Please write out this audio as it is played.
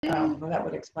Well, that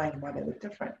would explain why they look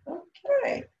different.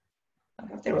 Okay. I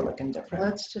thought they were looking different.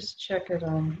 Let's just check it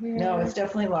on here. No, it's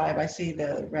definitely live. I see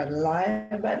the red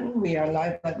live button. We are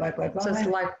live. It says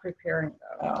live preparing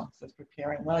though. Oh, it says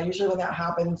preparing. Well, usually when that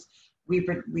happens,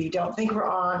 we don't think we're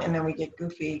on, and then we get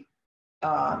goofy,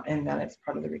 and then it's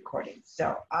part of the recording.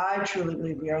 So I truly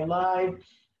believe we are live,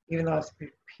 even though it's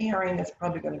preparing. It's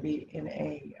probably going to be in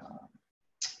a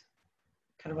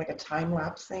kind of like a time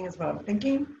lapse thing, is what I'm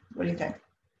thinking. What do you think?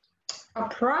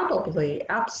 Probably,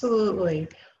 absolutely.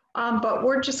 But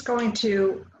we're just going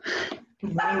to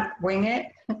wing it.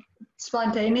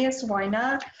 Spontaneous, why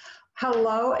not?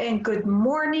 Hello and good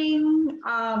morning.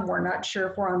 We're not sure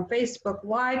if we're on Facebook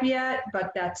Live yet,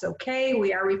 but that's okay.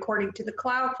 We are recording to the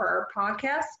cloud for our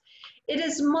podcast. It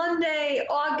is Monday,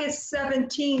 August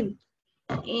 17th,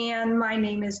 and my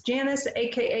name is Janice,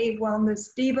 aka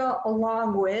Wellness Diva,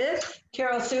 along with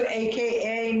Carol Sue,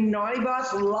 aka Naughty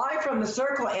Boss, live from the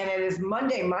circle, and it is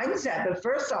Monday Mindset. But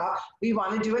first off, we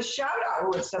want to do a shout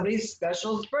out with somebody's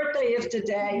special birthday is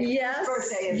today. Yes,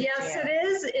 it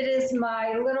is. It is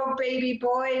my little baby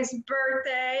boy's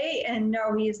birthday, and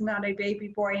no, he is not a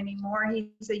baby boy anymore.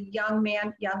 He's a young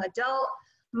man, young adult.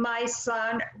 My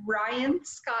son, Ryan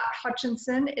Scott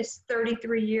Hutchinson, is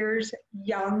 33 years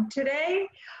young today.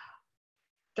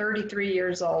 33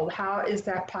 years old. How is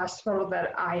that possible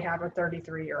that I have a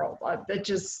 33-year-old? That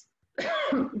just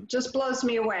just blows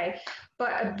me away. But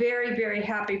a very, very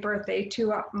happy birthday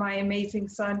to my amazing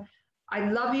son. I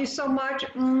love you so much.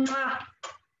 Mwah.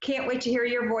 Can't wait to hear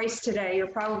your voice today. You're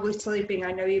probably sleeping.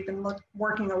 I know you've been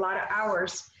working a lot of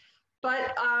hours.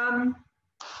 But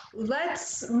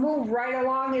let's move right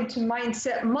along into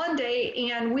Mindset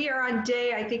Monday, and we are on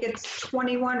day, I think it's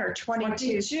 21 or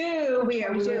 22. We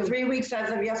are 3 weeks as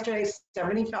of yesterday,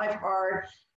 75 hard.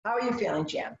 How are you feeling,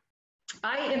 Jan?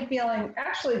 I am feeling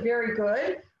actually very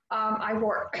good. I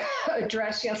wore a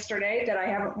dress yesterday that I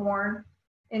haven't worn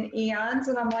in eons,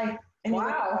 and I'm like,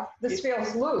 wow, this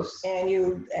feels loose. And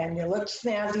you look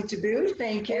snazzy to boot.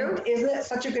 Thank you. And isn't it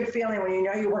such a good feeling when you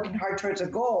know you're working hard towards a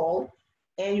goal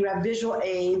and you have visual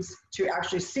aids to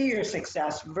actually see your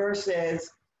success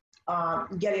versus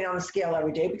getting on the scale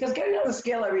every day? Because getting on the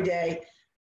scale every day,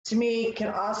 to me, can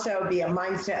also be a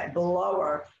mindset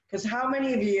blower. Because how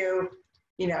many of you,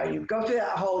 you go through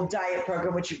that whole diet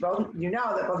program, which you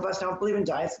know that both of us don't believe in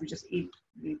diets.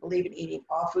 We believe in eating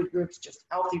all food groups, just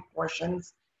healthy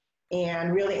portions,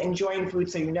 and really enjoying food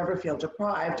so you never feel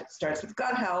deprived. It starts with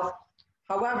gut health.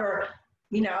 However,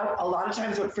 a lot of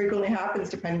times what frequently happens,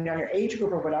 depending on your age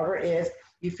group or whatever, is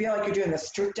you feel like you're doing the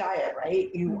strict diet, right?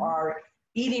 You are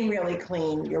eating really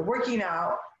clean, you're working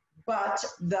out, but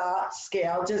the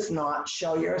scale does not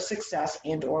show your success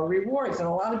and or rewards. And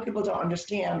a lot of people don't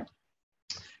understand,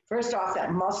 first off,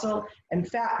 that muscle and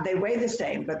fat, they weigh the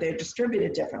same, but they're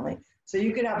distributed differently. So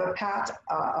you could have a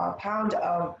pound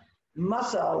of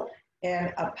muscle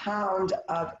and a pound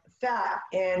of fat,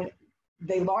 and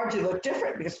they largely look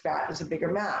different because fat is a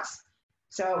bigger mass.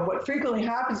 So what frequently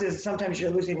happens is sometimes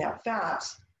you're losing that fat,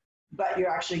 but you're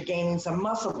actually gaining some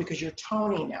muscle because you're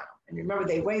toning now. And remember,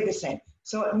 they weigh the same.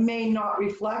 So it may not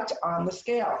reflect on the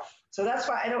scale. So that's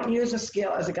why I don't use a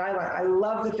scale as a guideline. I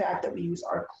love the fact that we use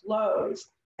our clothes.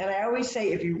 And I always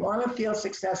say, if you want to feel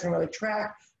success and really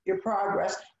track your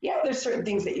progress, there's certain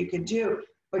things that you can do,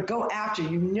 but go after.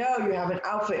 You have an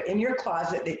outfit in your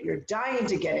closet that you're dying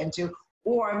to get into.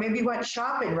 Or maybe you went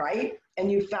shopping, right?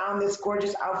 And you found this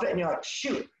gorgeous outfit and you're like,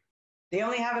 shoot, they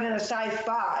only have it in a size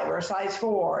 5 or a size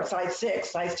 4, or a size 6,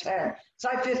 size 10,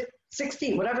 size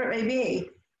 16, whatever it may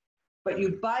be. But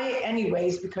you buy it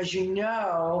anyways because you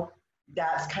know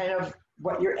that's kind of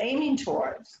what you're aiming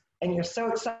towards. And you're so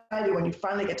excited when you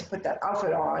finally get to put that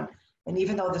outfit on. And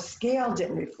even though the scale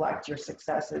didn't reflect your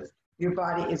successes, your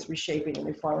body is reshaping and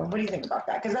reforming. What do you think about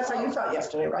that? Because that's how you felt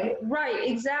yesterday, right? Right,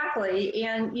 exactly.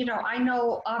 And, I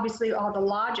know obviously all the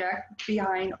logic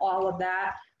behind all of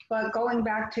that, but going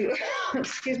back to,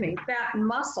 fat and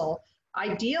muscle,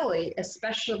 ideally,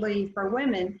 especially for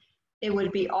women, it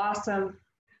would be awesome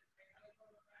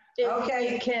if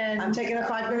we can, I'm taking a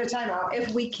 5-minute time out.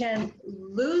 If we can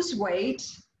lose weight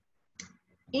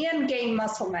and gain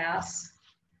muscle mass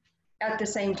at the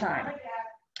same time.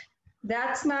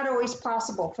 That's not always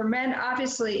possible. For men,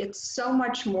 obviously, it's so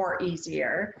much more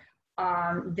easier.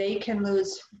 They can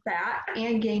lose fat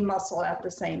and gain muscle at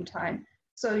the same time.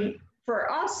 So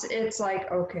for us, it's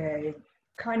like, okay,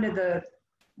 kind of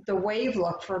the wave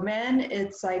look. For men,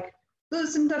 it's like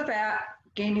losing the fat,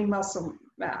 gaining muscle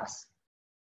mass.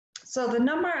 So the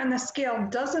number on the scale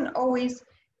doesn't always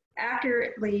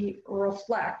accurately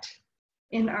reflect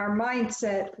in our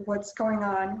mindset what's going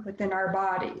on within our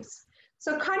bodies.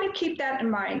 So kind of keep that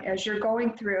in mind as you're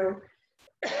going through,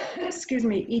 excuse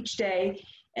me, each day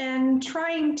and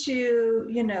trying to,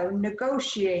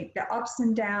 negotiate the ups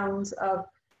and downs of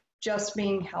just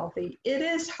being healthy. It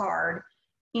is hard.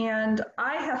 And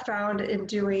I have found in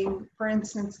doing, for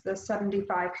instance, the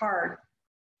 75 hard,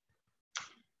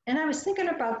 and I was thinking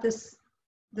about this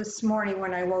morning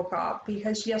when I woke up,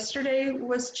 because yesterday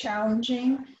was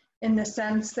challenging in the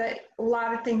sense that a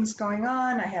lot of things going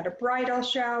on. I had a bridal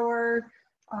shower,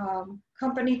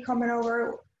 company coming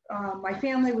over, my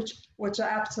family, which was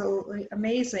absolutely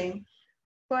amazing.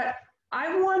 But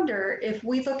I wonder if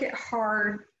we look at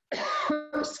hard,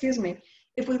 excuse me,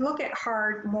 if we look at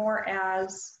hard more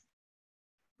as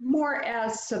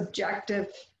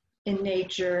subjective in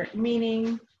nature,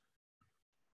 meaning,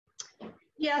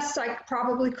 yes, I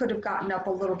probably could have gotten up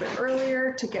a little bit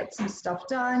earlier to get some stuff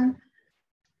done.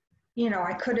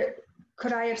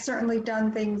 Could I have certainly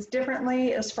done things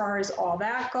differently as far as all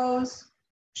that goes?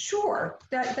 Sure,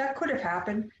 that could have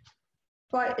happened,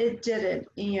 but it didn't.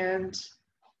 And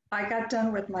I got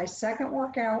done with my second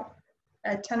workout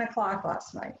at 10 o'clock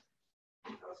last night.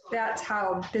 That's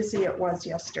how busy it was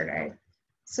yesterday.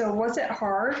 So was it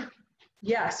hard?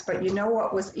 Yes, but you know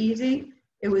what was easy?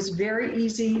 It was very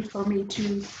easy for me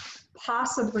to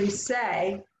possibly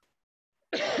say,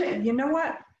 you know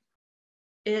what?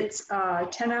 It's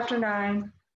 10 after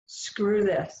 9, screw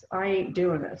this, I ain't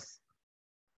doing this.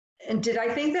 And did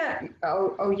I think that?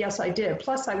 Oh yes, I did.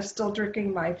 Plus I was still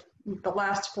drinking the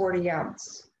last 40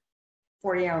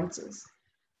 ounces.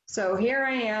 So here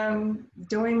I am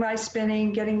doing my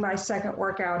spinning, getting my second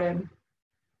workout in.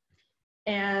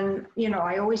 And,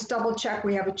 I always double check.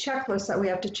 We have a checklist that we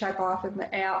have to check off in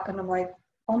the app. And I'm like,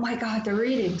 oh my God, they're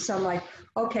reading. So I'm like,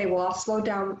 okay, well, I'll slow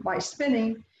down my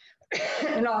spinning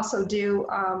and also do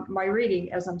my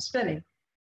reading as I'm spinning.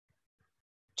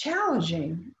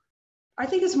 Challenging. I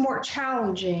think it's more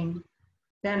challenging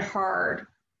than hard.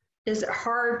 Is it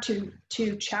hard to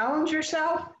challenge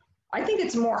yourself? I think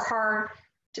it's more hard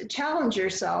to challenge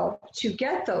yourself to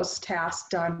get those tasks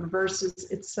done versus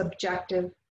it's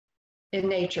subjective in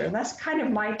nature. And that's kind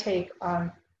of my take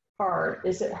on hard.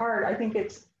 Is it hard? I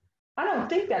don't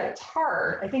think that it's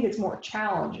hard. I think it's more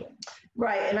challenging.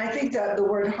 Right, and I think that the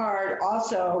word hard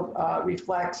also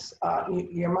reflects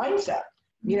your mindset.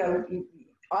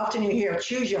 Often you hear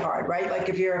choose your hard, right? Like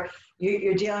if you're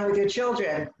dealing with your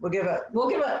children, we'll give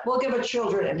a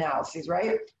children analysis,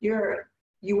 right?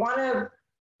 You want to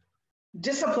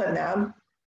discipline them,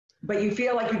 but you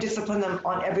feel like you discipline them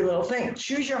on every little thing.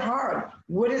 Choose your hard.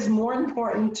 What is more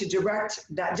important to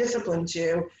direct that discipline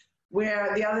to,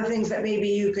 where the other things that maybe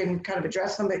you can kind of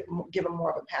address them, but give them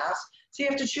more of a pass. So you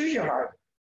have to choose your hard.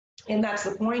 And that's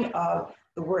the point of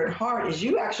the word hard, is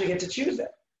you actually get to choose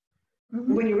it.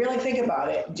 Mm-hmm. When you really think about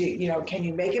it, can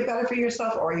you make it better for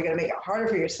yourself, or are you going to make it harder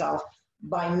for yourself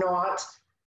by not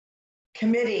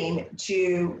committing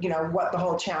to, what the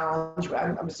whole challenge,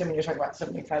 I'm assuming you're talking about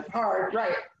 75 hard,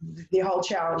 right? The whole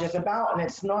challenge is about, and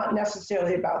it's not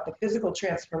necessarily about the physical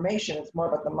transformation, it's more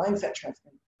about the mindset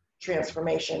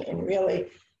transformation, and really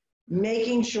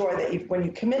making sure that when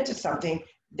you commit to something,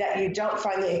 that you don't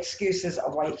find the excuses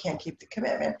of why you can't keep the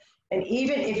commitment. And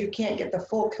even if you can't get the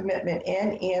full commitment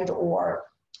or,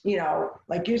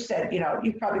 like you said,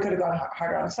 you probably could have gone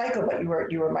harder on a cycle, but you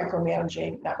were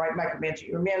micromanaging, not right micromanaging,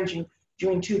 you were managing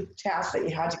doing 2 tasks that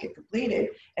you had to get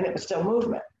completed, and it was still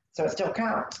movement. So it still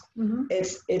counts. Mm-hmm.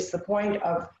 It's the point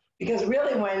of, because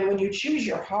really when you choose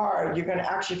your hard, you're going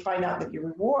to actually find out that your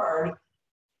reward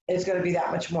is going to be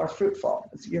that much more fruitful.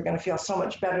 You're going to feel so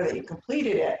much better that you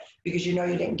completed it, because you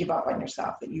didn't give up on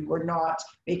yourself, that you were not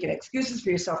making excuses for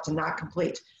yourself to not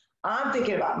complete. I'm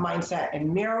thinking about mindset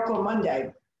and Miracle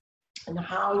Monday and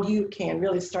how you can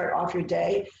really start off your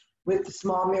day with the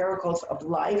small miracles of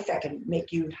life that can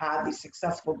make you have these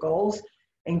successful goals.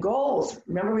 And goals,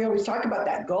 remember we always talk about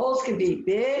that. Goals can be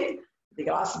big, they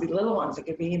can also be little ones, they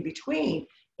can be in between.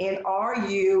 And are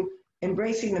you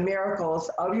embracing the miracles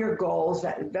of your goals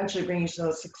that eventually bring you to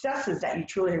those successes that you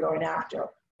truly are going after?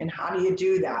 And how do you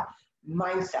do that?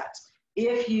 Mindset.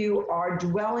 If you are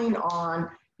dwelling on,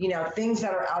 things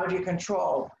that are out of your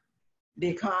control, the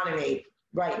economy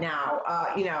right now,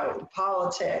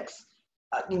 politics,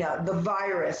 the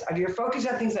virus, if you're focused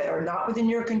on things that are not within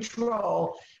your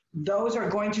control, those are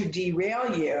going to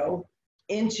derail you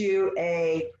into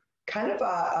a kind of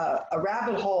a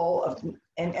rabbit hole of,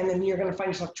 and then you're going to find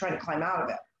yourself trying to climb out of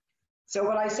it. So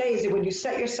what I say is that when you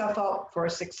set yourself up for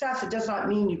success, it does not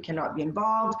mean you cannot be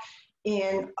involved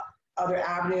in other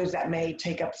avenues that may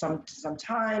take up some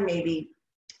time, maybe,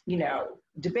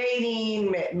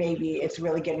 debating, maybe it's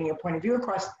really getting your point of view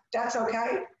across. That's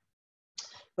okay.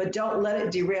 but don't let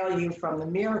it derail you from the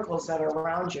miracles that are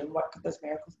around you. And what could those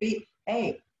miracles be?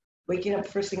 Hey, waking up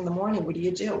first thing in the morning, what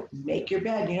do? Make your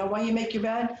bed. You know why you make your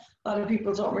bed? A lot of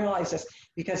people don't realize this,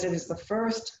 because it is the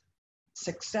first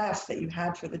success that you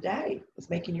had for the day,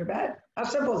 is making your bed. How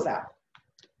simple is that?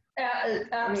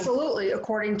 Absolutely.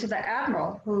 According to the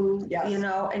Admiral, who, Yes.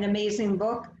 An amazing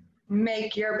book,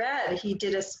 Make Your Bed. He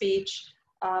did a speech,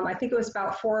 I think it was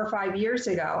about 4 or 5 years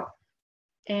ago.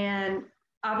 And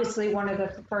obviously one of the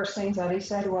first things that he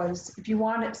said was, if you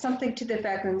want something to the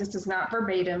effect, and this is not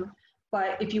verbatim,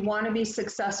 but if you want to be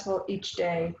successful each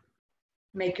day,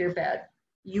 make your bed.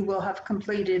 You will have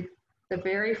completed the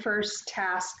very first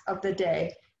task of the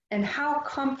day. And how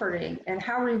comforting and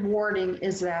how rewarding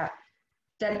is that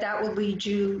will lead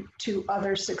you to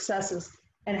other successes.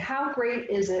 And how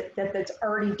great is it that that's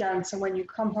already done? So when you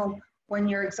come home, when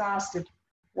you're exhausted,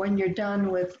 when you're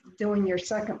done with doing your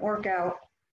second workout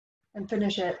and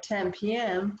finish at 10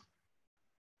 p.m.,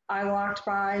 I walked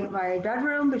by my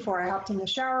bedroom before I hopped in the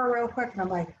shower real quick, and I'm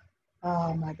like,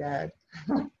 oh, my bed.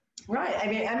 Right. I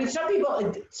mean, for some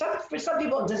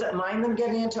people, it doesn't mind them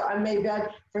getting into unmade bed.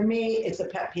 For me, it's a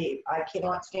pet peeve. I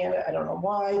cannot stand it. I don't know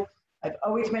why. I've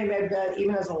always made my bed.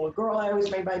 Even as a little girl, I always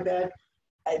made my bed.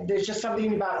 There's just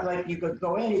something about, like, you could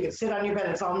go in, you could sit on your bed,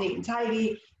 it's all neat and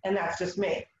tidy, and that's just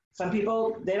me. Some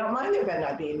people, they don't mind their bed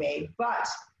not being made, but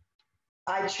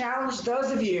I challenge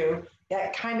those of you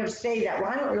that kind of say that,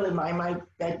 well, I don't really mind my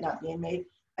bed not being made.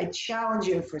 I challenge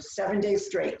you for 7 days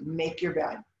straight, make your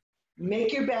bed.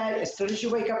 Make your bed as soon as you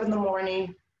wake up in the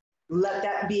morning. Let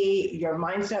that be your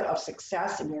mindset of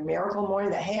success and your miracle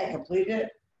morning, that, hey, I completed it.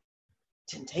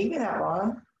 Didn't take me that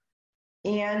long.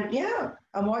 And yeah,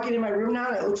 I'm walking in my room now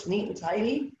and it looks neat and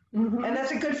tidy. Mm-hmm. And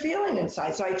that's a good feeling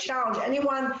inside. So I challenge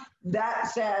anyone that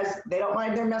says they don't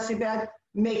mind their messy bed,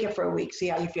 make it for a week. See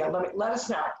how you feel. Let us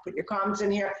know. Put your comments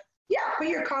in here. Yeah, put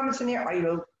your comments in here. Are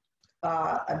you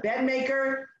a bed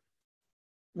maker?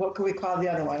 What could we call the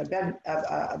other one?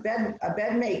 A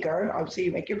bed maker. Obviously,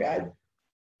 you make your bed.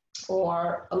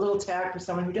 Or a little tag for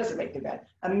someone who doesn't make their bed.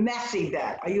 A messy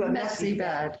bed. Are you a messy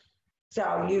bed?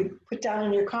 So you put down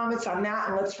in your comments on that,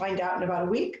 and let's find out in about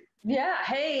a week. Yeah.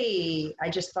 Hey, I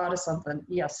just thought of something.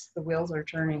 Yes, the wheels are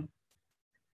turning.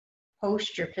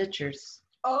 Post your pictures.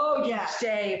 Oh, yeah.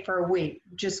 Stay for a week.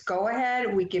 Just go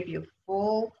ahead. We give you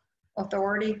full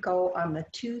authority. Go on the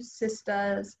Two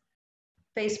Sisters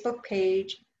Facebook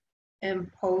page and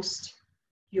post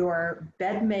your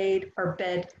bed made or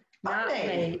bed not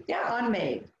made. Yeah,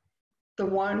 unmade. The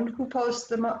one who posts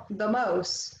the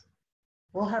most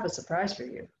will have a surprise for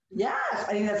you. Yes,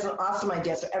 I think that's an awesome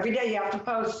idea. So every day you have to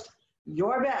post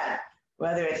your bed,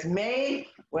 whether it's made,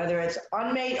 whether it's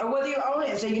unmade, or whether you own it.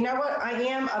 And say, you know what? I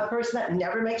am a person that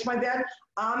never makes my bed.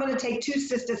 I'm going to take Two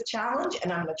Sisters challenge,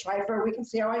 and I'm going to try it for a week and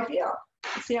see how I feel.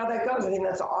 See how that goes. I think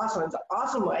that's awesome. It's an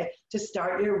awesome way to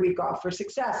start your week off for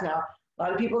success. Now, a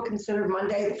lot of people consider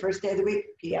Monday the first day of the week.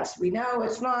 Yes, we know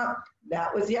it's not.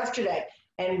 That was yesterday.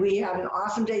 And we had an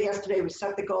awesome day yesterday. We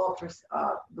set the goal for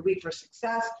the week for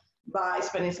success by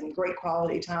spending some great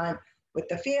quality time with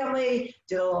the family,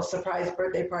 did a little surprise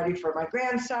birthday party for my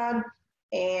grandson.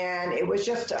 And it was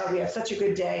just, we had such a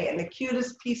good day. And the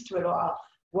cutest piece to it all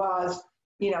was,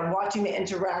 watching the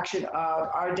interaction of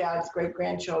our dad's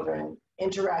great-grandchildren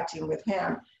interacting with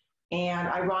him. And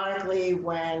ironically,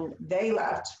 when they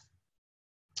left,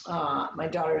 my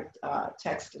daughter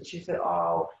texted. She said,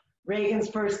 oh, Reagan's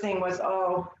first thing was,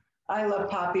 oh, I love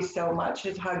Poppy so much.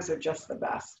 His hugs are just the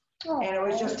best. Oh, and it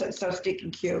was just so stinking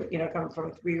cute, coming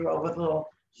from a 3-year-old with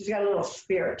she's got a little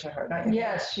spirit to her, don't you?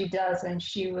 Yes, she does. And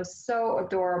she was so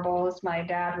adorable as my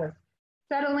dad was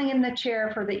settling in the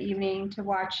chair for the evening to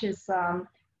watch his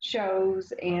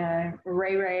shows. And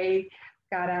Ray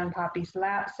got on Poppy's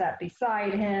lap, sat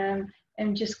beside him,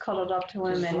 and just cuddled up to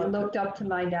him and looked up to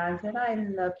my dad and said, I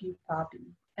love you, Poppy.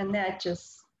 And that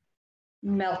just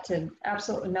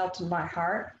absolutely melted my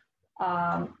heart.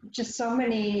 Just so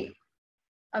many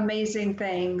amazing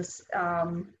things.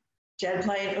 Jed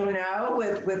playing Uno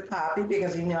with Poppy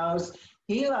because he knows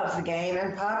he loves the game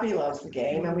and Poppy loves the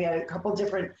game. And we had a couple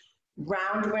different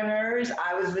round winners.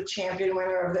 I was the champion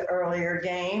winner of the earlier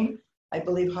game. I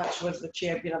believe Hutch was the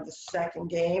champion of the second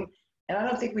game. And I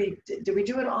don't think did we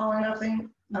do it all or nothing?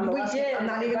 We did. I'm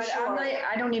not even sure.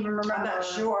 I don't even remember. I'm not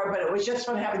sure, but it was just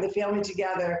fun having the family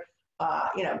together,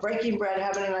 breaking bread,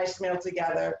 having a nice meal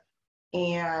together,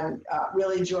 and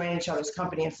really enjoying each other's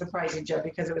company and surprising Joe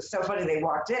because it was so funny. They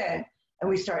walked in and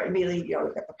we started immediately, we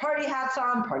got the party hats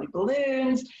on, party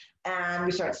balloons, and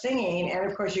we started singing. And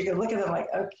of course you could look at them like,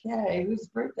 okay, whose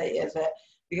birthday is it?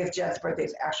 Because Jed's birthday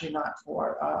is actually not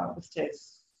for, what's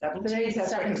today's 17th,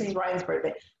 that's right, because it's Ryan's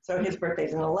birthday. So his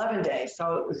birthday's in 11 days.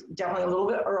 So it was definitely a little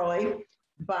bit early,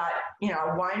 but you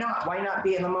know, why not? Why not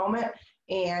be in the moment?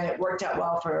 And it worked out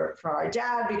well for our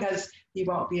dad because he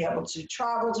won't be able to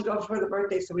travel to go for the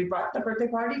birthday. So we brought the birthday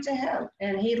party to him.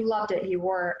 And he loved it. He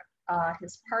wore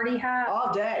his party hat.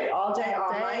 All day, all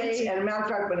night. And a matter of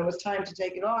fact, when it was time to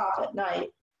take it off at night,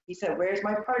 he said, "Where's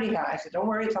my party hat?" I said, "Don't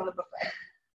worry, it's on the buffet."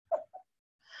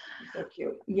 So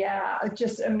cute. Yeah,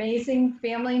 just amazing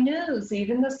family news,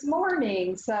 even this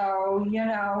morning. So, you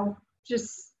know,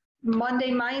 just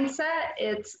Monday mindset,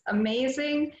 it's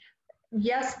amazing.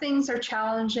 Yes, things are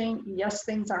challenging. Yes,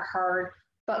 things are hard,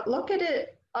 but look at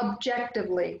it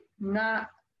objectively, not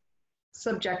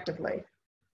subjectively.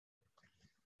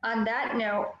 On that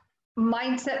note,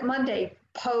 Mindset Monday,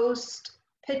 post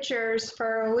pictures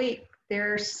for a week.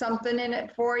 There's something in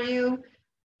it for you.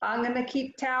 I'm going to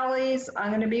keep tallies. I'm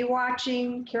going to be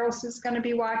watching. Carol's is going to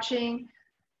be watching.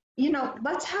 You know,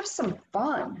 let's have some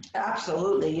fun.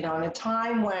 Absolutely. You know, in a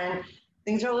time when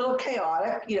things are a little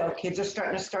chaotic, you know, kids are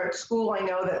starting to start school. I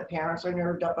know that parents are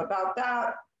nerved up about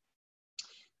that.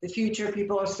 The future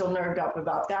people are still nerved up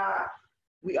about that.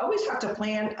 We always have to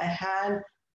plan ahead.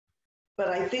 But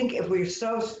I think if we're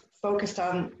so focused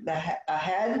on the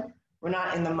ahead, we're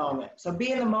not in the moment. So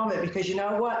be in the moment, because you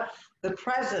know what? The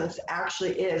presence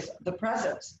actually is the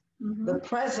presence. Mm-hmm. The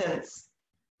presence,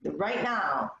 the right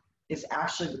now, is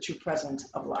actually the true presence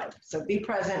of life. So be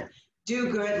present,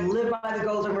 do good, live by the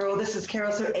golden rule. This is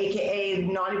Carol Sue, aka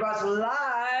Naughty Boss,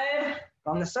 live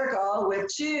from the circle with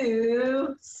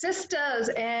two sisters.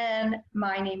 And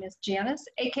my name is Janice,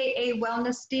 aka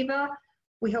Wellness Diva.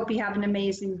 We hope you have an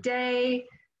amazing day.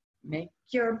 Make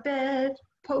your bed,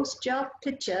 post your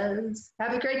pictures.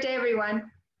 Have a great day, everyone.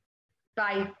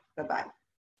 Bye. Bye-bye.